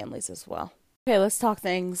to their families as well. Okay, let's talk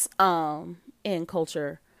things in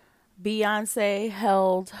culture. Beyonce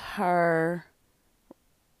held her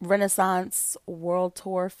Renaissance World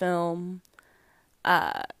Tour film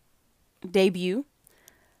debut.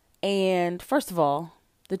 And first of all,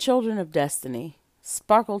 the Children of Destiny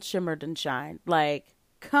sparkled, shimmered, and shined. Like,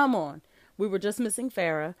 come on. We were just missing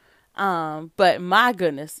Farrah. But my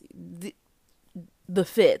goodness, the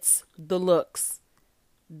fits, the looks,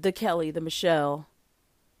 the Kelly, the Michelle,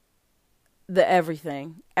 the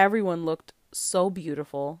everything. Everyone looked so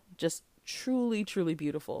beautiful. Just truly, truly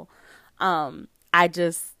beautiful. I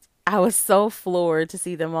was so floored to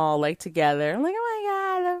see them all like together. I'm like, oh my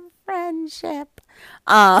God, a friendship.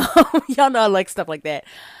 Y'all know I like stuff like that.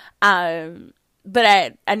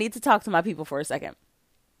 But I need to talk to my people for a second.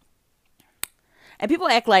 And people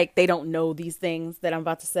act like they don't know these things that I'm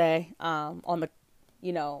about to say, but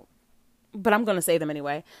I'm going to say them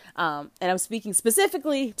anyway. And I'm speaking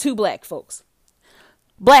specifically to black folks.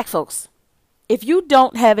 Black folks, if you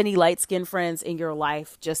don't have any light-skinned friends in your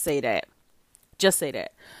life, just say that. Just say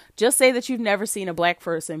that. Just say that you've never seen a black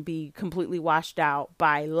person be completely washed out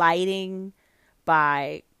by lighting,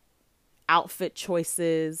 by outfit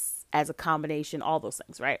choices as a combination, all those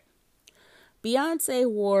things, right? Beyonce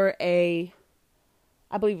wore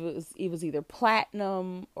I believe it was either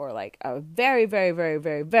platinum or like a very, very, very,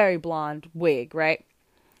 very, very blonde wig, right?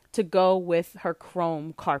 To go with her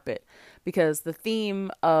chrome carpet, because the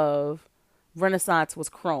theme of Renaissance was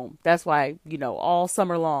chrome. That's why, all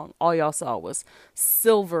summer long, all y'all saw was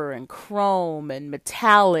silver and chrome and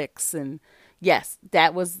metallics. And yes,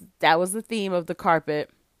 that was the theme of the carpet.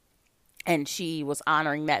 And she was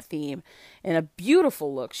honoring that theme in a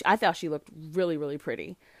beautiful look. I thought she looked really, really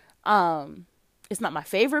pretty. It's not my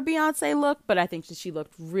favorite Beyonce look, but I think she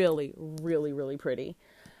looked really, really, really pretty.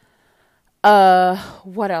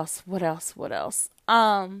 What else?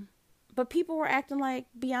 But people were acting like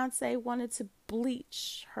Beyonce wanted to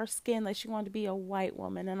bleach her skin, like she wanted to be a white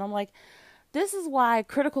woman. And I'm like, this is why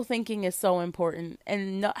critical thinking is so important.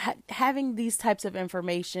 And having these types of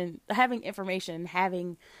information,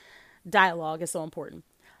 having dialogue is so important.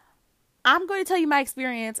 I'm going to tell you my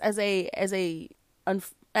experience as a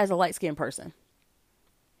light skinned person.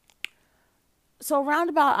 So around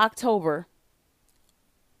about October,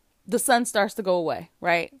 the sun starts to go away,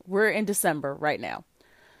 right? We're in December right now.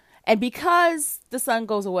 And because the sun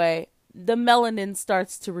goes away, the melanin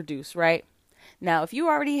starts to reduce, right? Now, if you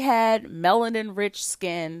already had melanin rich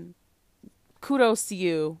skin, kudos to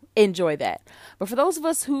you. Enjoy that. But for those of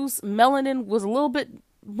us whose melanin was a little bit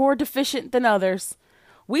more deficient than others,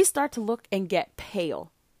 we start to look and get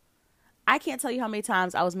pale. I can't tell you how many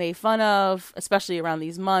times I was made fun of, especially around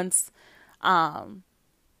these months,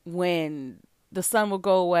 when the sun would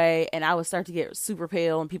go away and I would start to get super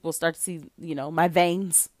pale and people start to see, my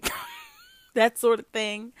veins, that sort of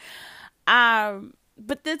thing.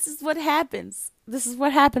 But this is what happens. This is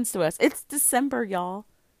what happens to us. It's December, y'all.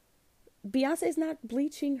 Beyonce's not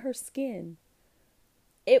bleaching her skin.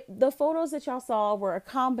 The photos that y'all saw were a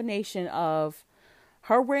combination of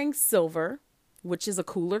her wearing silver, which is a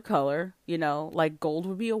cooler color, like gold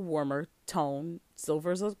would be a warmer tone.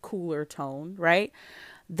 Silver's a cooler tone, right?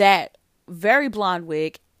 That very blonde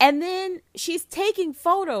wig. And then she's taking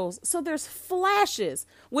photos. So there's flashes,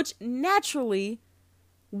 which naturally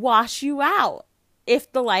wash you out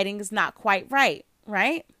if the lighting is not quite right,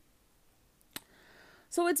 right?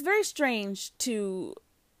 So it's very strange to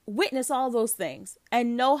witness all those things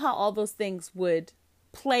and know how all those things would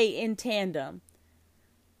play in tandem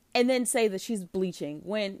and then say that she's bleaching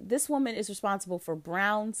when this woman is responsible for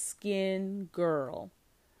brown skin girl.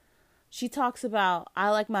 She talks about, I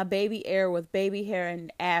like my baby hair with baby hair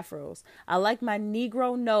and afros. I like my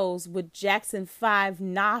Negro nose with Jackson 5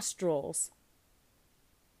 nostrils.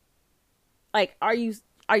 Like, are you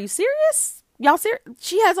serious? Y'all serious?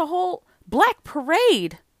 She has a whole black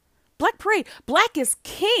parade. Black is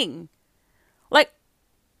king. Like,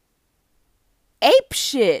 ape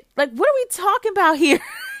shit. Like, what are we talking about here?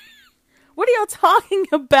 What are y'all talking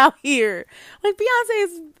about here? Like, Beyonce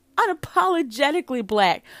is unapologetically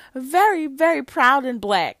black. Very, very proud and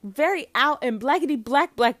black. Very out and blackity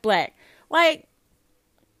black. Like,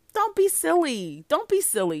 don't be silly. Don't be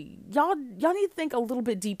silly. Y'all need to think a little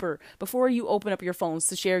bit deeper before you open up your phones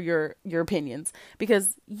to share your opinions.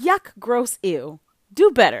 Because yuck, gross, ew. Do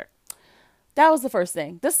better. That was the first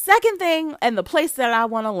thing. The second thing, and the place that I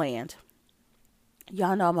want to land.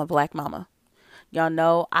 Y'all know I'm a black mama. Y'all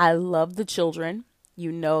know I love the children.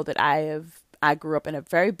 You know that I grew up in a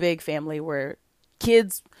very big family where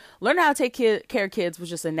kids, learning how to take care of kids was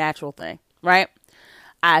just a natural thing, right?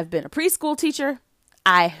 I've been a preschool teacher.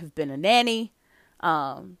 I have been a nanny.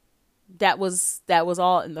 That was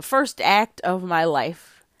all in the first act of my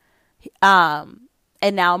life. And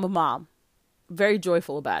now I'm a mom. Very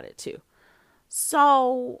joyful about it too.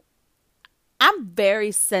 So I'm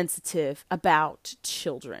very sensitive about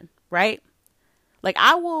children, right? Like,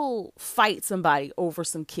 I will fight somebody over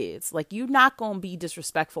some kids. Like, you're not going to be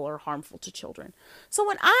disrespectful or harmful to children. So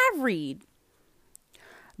when I read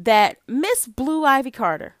that Miss Blue Ivy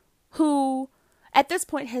Carter, who at this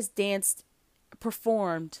point has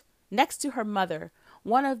performed next to her mother,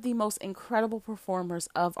 one of the most incredible performers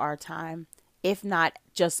of our time, if not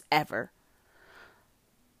just ever,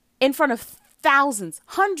 in front of thousands,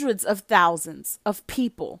 hundreds of thousands of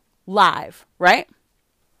people live, right?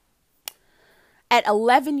 At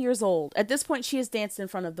 11 years old, at this point, she has danced in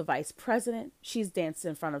front of the vice president. She's danced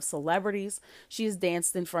in front of celebrities. She's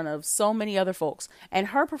danced in front of so many other folks. And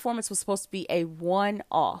her performance was supposed to be a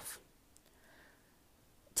one-off.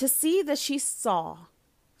 To see that she saw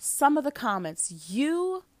some of the comments,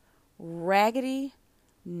 you raggedy,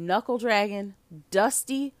 knuckle-dragging,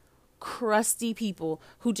 dusty, crusty people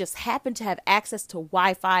who just happen to have access to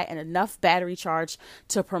Wi-Fi and enough battery charge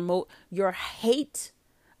to promote your hate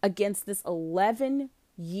against this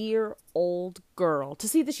 11-year-old girl, to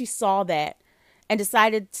see that she saw that and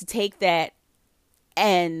decided to take that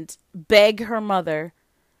and beg her mother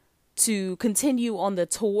to continue on the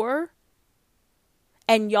tour,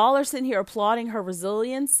 and y'all are sitting here applauding her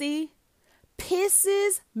resiliency,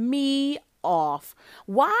 pisses me off.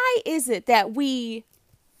 Why is it that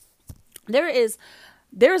there is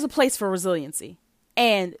a place for resiliency,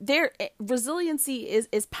 and resiliency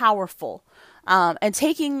is powerful. And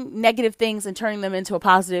taking negative things and turning them into a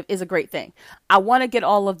positive is a great thing. I want to get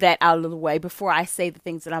all of that out of the way before I say the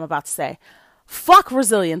things that I'm about to say. Fuck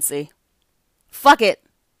resiliency. Fuck it.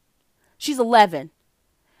 She's 11.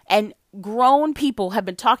 And grown people have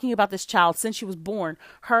been talking about this child since she was born.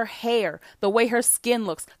 Her hair, the way her skin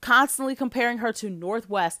looks, constantly comparing her to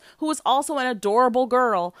Northwest, who is also an adorable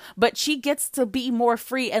girl, but she gets to be more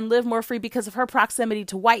free and live more free because of her proximity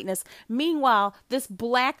to whiteness. Meanwhile, this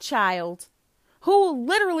black child who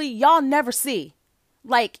literally y'all never see.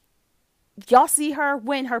 Like, y'all see her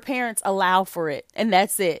when her parents allow for it, and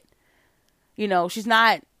that's it. You know,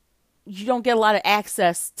 you don't get a lot of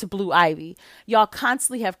access to Blue Ivy. Y'all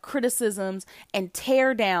constantly have criticisms and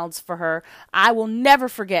tear downs for her. I will never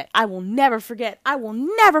forget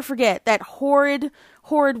that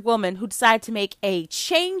horrid woman who decided to make a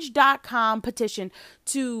change.com petition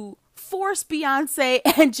to force Beyonce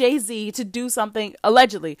and Jay-Z to do something,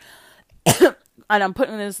 allegedly, and I'm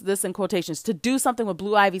putting this in quotations, to do something with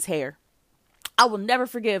Blue Ivy's hair. I will never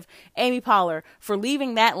forgive Amy Poehler for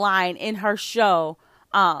leaving that line in her show.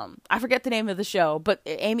 I forget the name of the show, but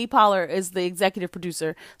Amy Poehler is the executive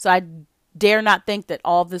producer, so I dare not think that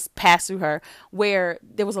all of this passed through her, where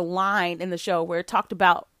there was a line in the show where it talked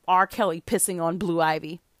about R. Kelly pissing on Blue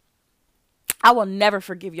Ivy. I will never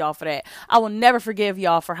forgive y'all for that. I will never forgive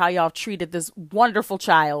y'all for how y'all treated this wonderful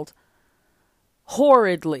child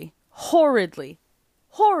horridly.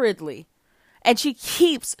 And she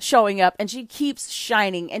keeps showing up, and she keeps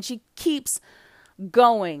shining, and she keeps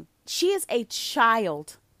going. She is a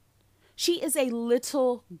child. She is a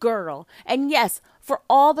little girl. And yes, for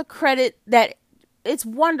all the credit that it's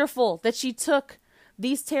wonderful that she took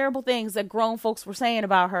these terrible things that grown folks were saying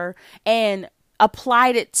about her and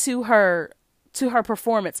applied it to her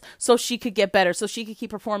performance so she could get better, so she could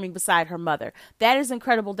keep performing beside her mother. That is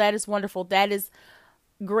incredible. That is wonderful. That is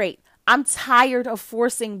great. I'm tired of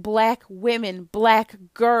forcing Black women, Black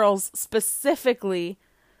girls specifically,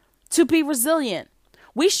 to be resilient.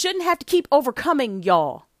 We shouldn't have to keep overcoming,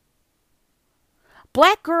 y'all.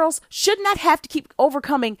 Black girls should not have to keep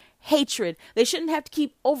overcoming hatred. They shouldn't have to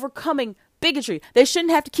keep overcoming bigotry. They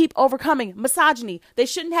shouldn't have to keep overcoming misogyny. They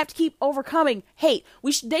shouldn't have to keep overcoming hate.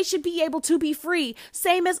 They should be able to be free,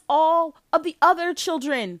 same as all of the other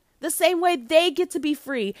children. The same way they get to be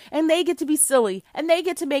free, and they get to be silly, and they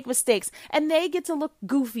get to make mistakes, and they get to look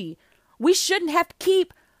goofy. We shouldn't have to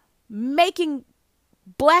keep making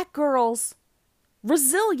Black girls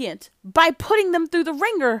resilient by putting them through the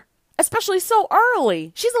ringer, especially so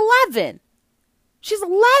early. She's 11.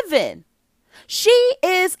 She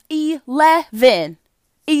is 11.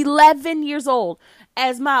 11 years old.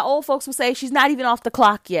 As my old folks would say, she's not even off the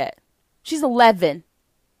clock yet. She's 11.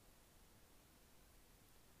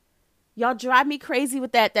 Y'all drive me crazy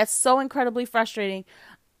with that. That's so incredibly frustrating.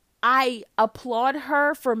 I applaud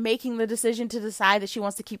her for making the decision to decide that she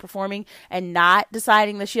wants to keep performing and not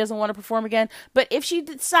deciding that she doesn't want to perform again. But if she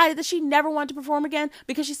decided that she never wanted to perform again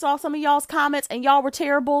because she saw some of y'all's comments and y'all were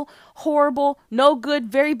terrible, horrible, no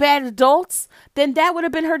good, very bad adults, then that would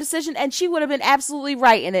have been her decision, and she would have been absolutely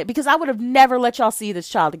right in it, because I would have never let y'all see this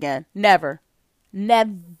child again. Never.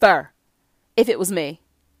 If it was me.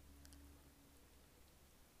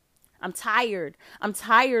 I'm tired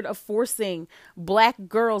of forcing Black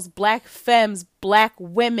girls, Black femmes, Black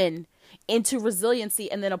women into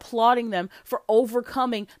resiliency and then applauding them for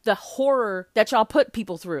overcoming the horror that y'all put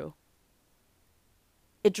people through.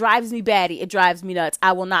 It drives me batty. It drives me nuts.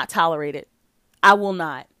 I will not tolerate it. I will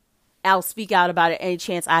not. I'll speak out about it any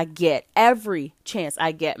chance I get. Every chance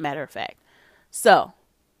I get, matter of fact. So,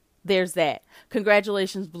 there's that.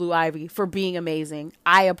 Congratulations, Blue Ivy, for being amazing.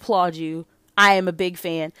 I applaud you. I am a big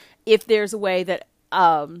fan. If there's a way that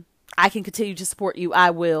I can continue to support you,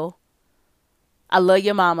 I will. I love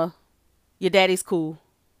your mama. Your daddy's cool.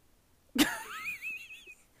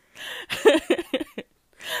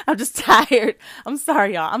 I'm just tired. I'm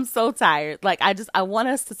sorry, y'all. I'm so tired. Like, I want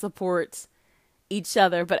us to support each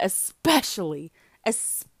other, but especially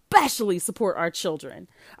support our children.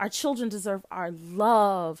 Our children deserve our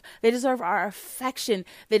love. They deserve our affection.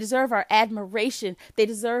 They deserve our admiration. They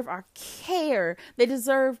deserve our care. They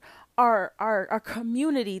deserve our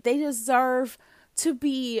community. They deserve to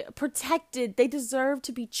be protected. They deserve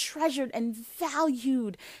to be treasured and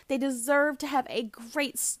valued. They deserve to have a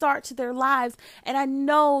great start to their lives. And I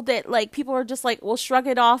know that, like, people are just like, well, shrug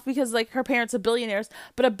it off because, like, her parents are billionaires.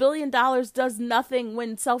 But $1 billion does nothing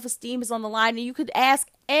when self-esteem is on the line. And you could ask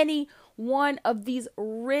any one of these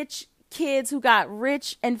rich kids who got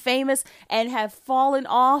rich and famous and have fallen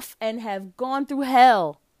off and have gone through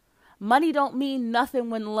hell. Money don't mean nothing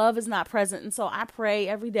when love is not present. And so I pray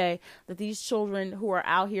every day that these children who are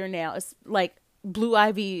out here now, it's like Blue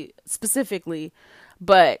Ivy specifically,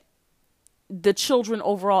 but the children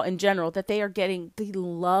overall in general, that they are getting the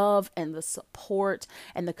love and the support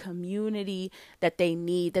and the community that they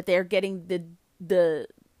need, that they're getting the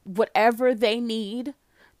whatever they need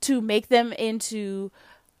to make them into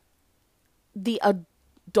the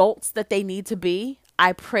adults that they need to be.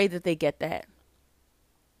 I pray that they get that.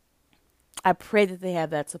 I pray that they have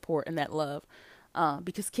that support and that love,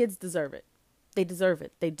 because kids deserve it. They deserve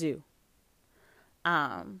it. They do.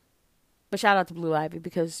 But shout out to Blue Ivy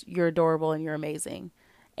because you're adorable and you're amazing.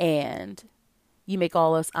 And you make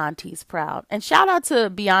all us aunties proud. And shout out to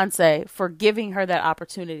Beyonce for giving her that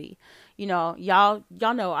opportunity. You know, y'all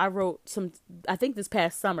know I wrote some, I think this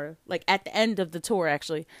past summer, like at the end of the tour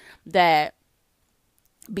actually, that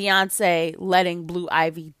Beyonce letting Blue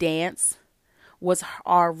Ivy dance was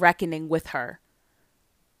our reckoning with her.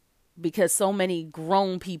 Because so many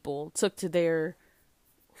grown people took to their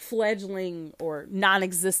fledgling or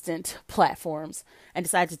non-existent platforms and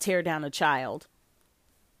decided to tear down a child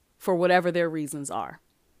for whatever their reasons are.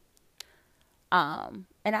 And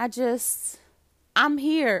I'm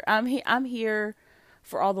here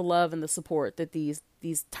for all the love and the support that these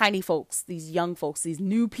tiny folks, these young folks, these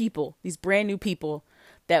new people, these brand new people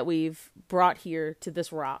that we've brought here to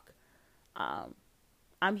this rock.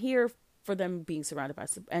 I'm here for them being surrounded by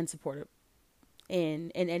and supported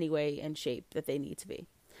in any way and shape that they need to be.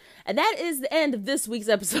 And that is the end of this week's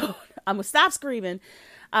episode. I'm going to stop screaming.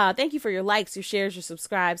 Thank you for your likes, your shares, your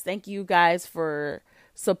subscribes. Thank you guys for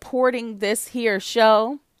supporting this here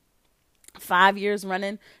show. 5 years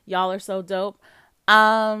running. Y'all are so dope.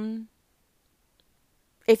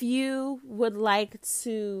 If you would like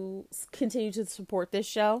to continue to support this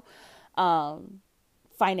show,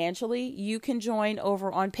 financially, you can join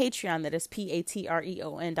over on Patreon. That is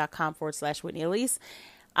patreon.com/Whitney Elise.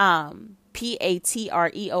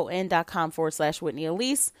 patreon.com/Whitney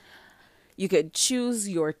Elise. You could choose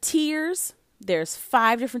your tiers. There's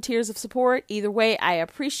 5 different tiers of support. Either way, I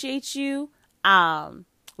appreciate you.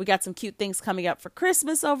 We got some cute things coming up for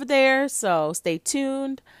Christmas over there, so stay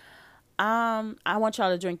tuned. I want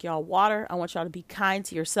y'all to drink y'all water. I want y'all to be kind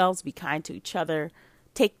to yourselves, be kind to each other.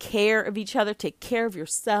 Take care of each other. Take care of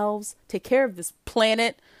yourselves. Take care of this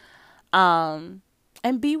planet. And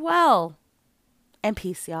be well. And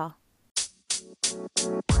peace, y'all.